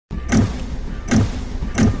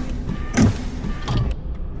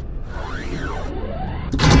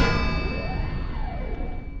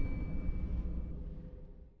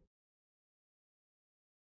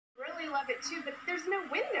love it too, but there's no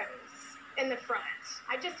windows in the front.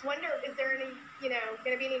 I just wonder, is there any,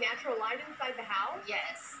 going to be any natural light inside the house?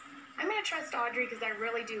 Yes. I'm going to trust Audrey because I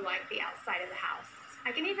really do like the outside of the house.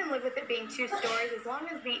 I can even live with it being 2 stories as long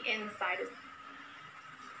as the inside is...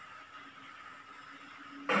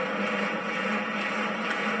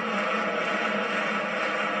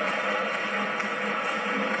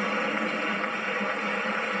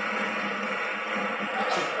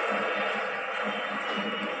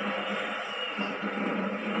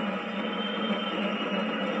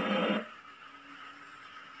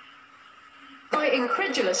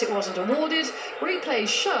 Incredulous it wasn't awarded, replays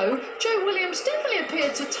show Joe Williams definitely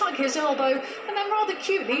appeared to tug his elbow and then rather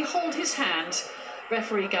cutely hold his hand.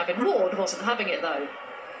 Referee Gavin Ward wasn't having it though.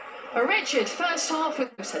 A wretched first half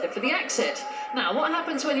with us headed for the exit. Now what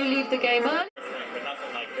happens when you leave the game early? But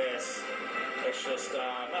nothing like this. It's just, no,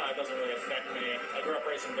 it doesn't really affect me. I grew up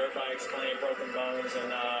racing dirt bikes, plenty of broken bones,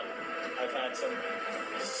 and I've had some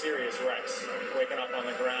serious wrecks. Waking up on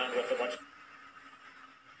the ground with a bunch of...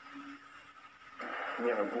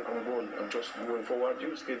 Yeah, I'm just going forward.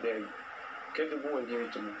 You stay there. Get the ball and give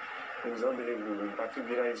it to me. It's unbelievable. Patrick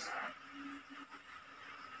Vieira is...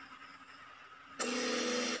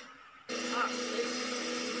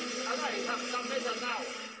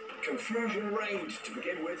 Confusion reigned to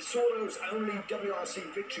begin with. Solo's only WRC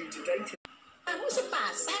victory to date. Kamu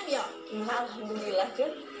sepasang ya? Alhamdulillah kan.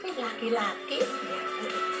 Laki-laki.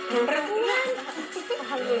 Yang perempuan.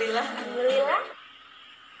 Alhamdulillah. Alhamdulillah.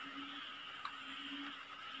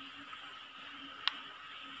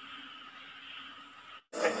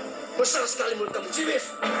 Besar sekali mulut kamu, cimis.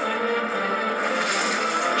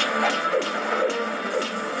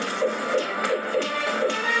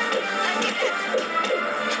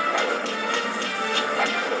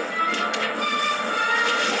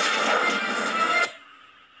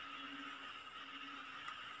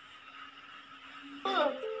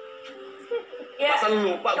 Ya, Masa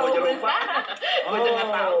lu lupa, gue aja lupa. Gue jangan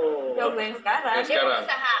tahu. Coba yang sekarang. Yang sekarang.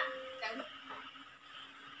 Usaha.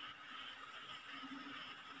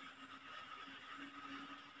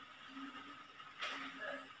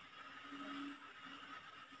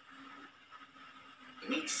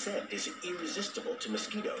 Meat scent is irresistible to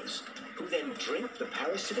mosquitoes, who then drink the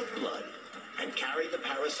parasitic blood and carry the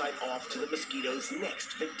parasite off to the mosquito's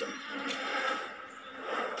next victim.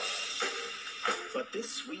 But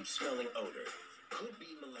this sweet-smelling odor could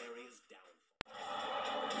be malaria's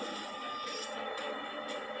downfall.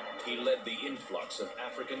 He led the influx of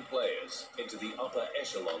African players into the upper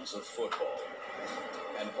echelons of football.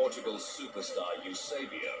 And Portugal's superstar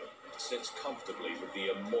Eusebio sits comfortably with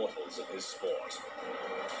the immortals of his sport.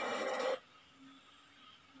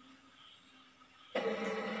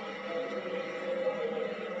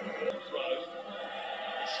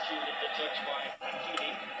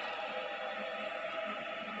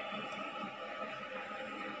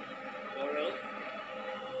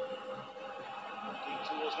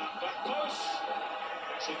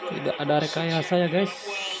 Tidak ada rekayasa ya guys.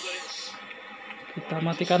 Kita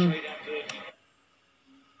matikan.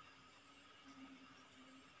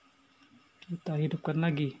 Kita hidupkan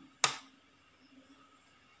lagi.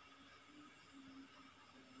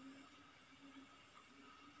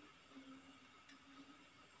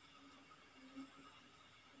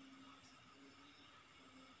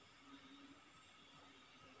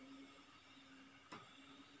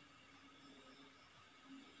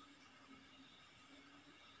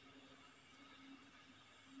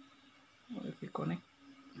 WiFi connect.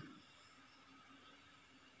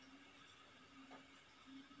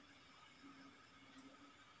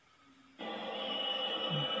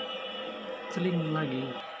 Seling lagi.